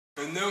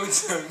know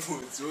it's time for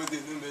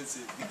Jordan the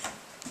message.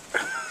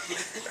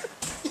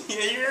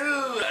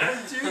 Yeah, I'm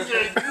doing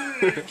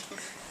good.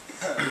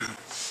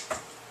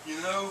 You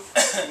know,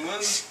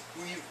 once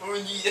we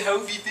only eat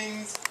healthy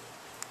things,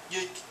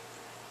 like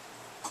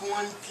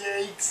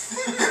cornflakes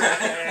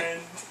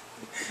and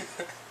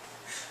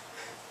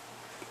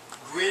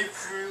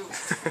grapefruit.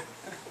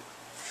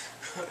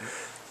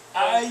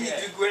 I eat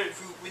the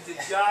grapefruit with a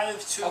jar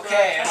of sugar.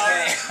 Okay. And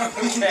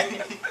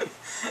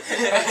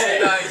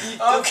I eat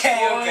the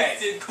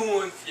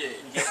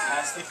cornflakes. You get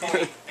past the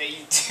point,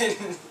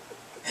 bacon.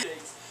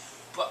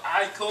 But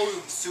I call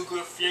them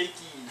sugar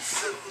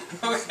flakies.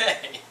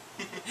 Okay.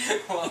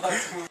 Well,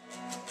 let's move.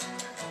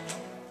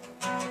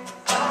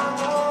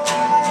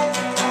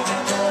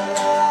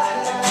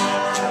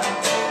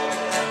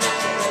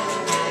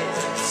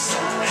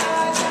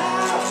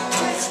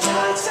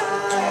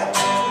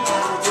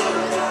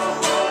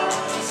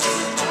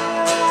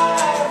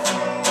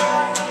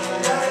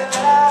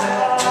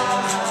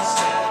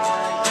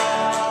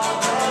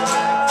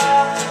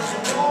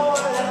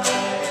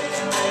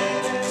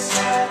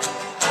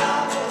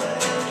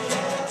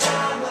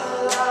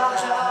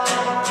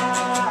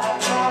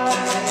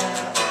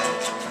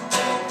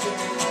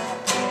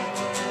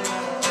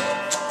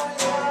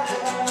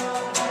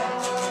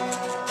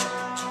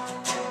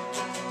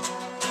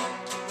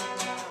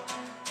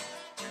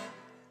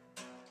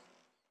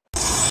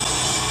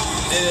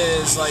 It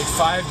is like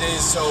 5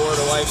 days till Word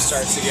of Life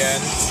starts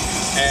again,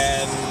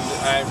 and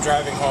I'm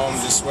driving home,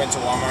 just went to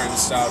Walmart and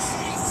stuff,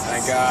 and I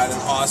got an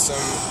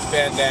awesome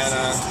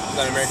bandana,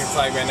 an American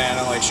flag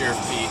bandana like Sheriff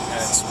Pete,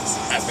 and it's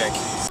epic.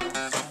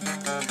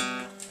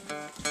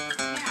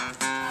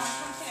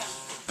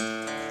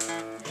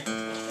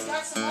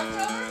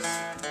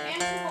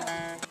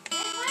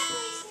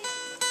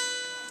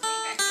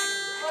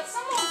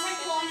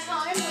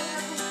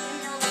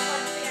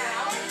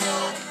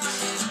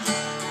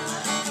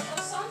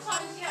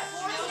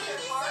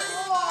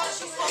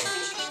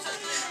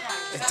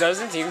 It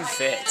doesn't even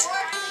fit.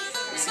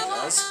 Yes, it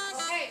does.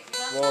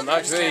 Well,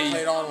 actually,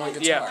 Play it on one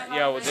guitar.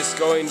 yeah. Well, just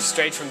going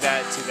straight from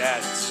that to that,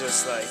 it's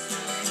just like.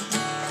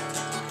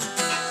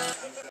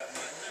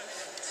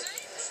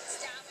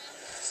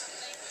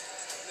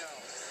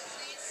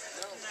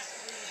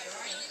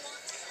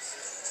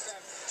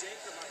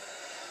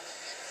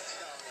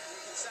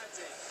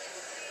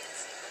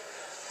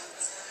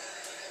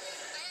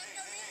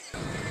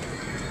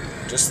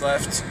 Just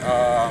left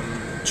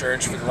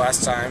church for the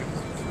last time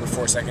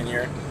before second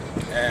year,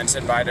 and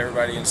said bye to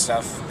everybody and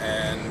stuff,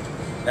 and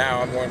now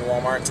I'm going to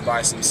Walmart to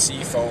buy some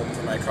sea foam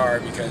for my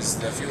car because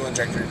the fuel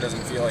injector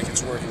doesn't feel like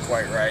it's working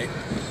quite right,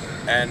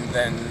 and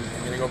then I'm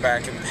going to go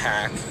back and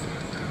pack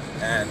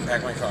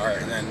my car,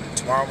 and then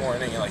tomorrow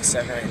morning at like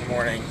 7 or 8 in the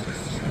morning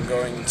I'm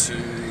going to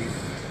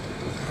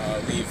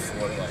leave for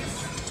Word of Life.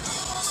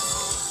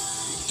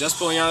 Just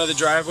pulling out of the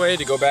driveway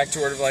to go back to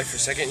Word of Life for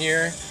second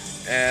year,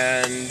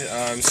 and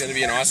it's going to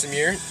be an awesome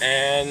year,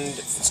 and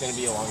it's going to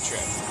be a long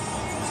trip.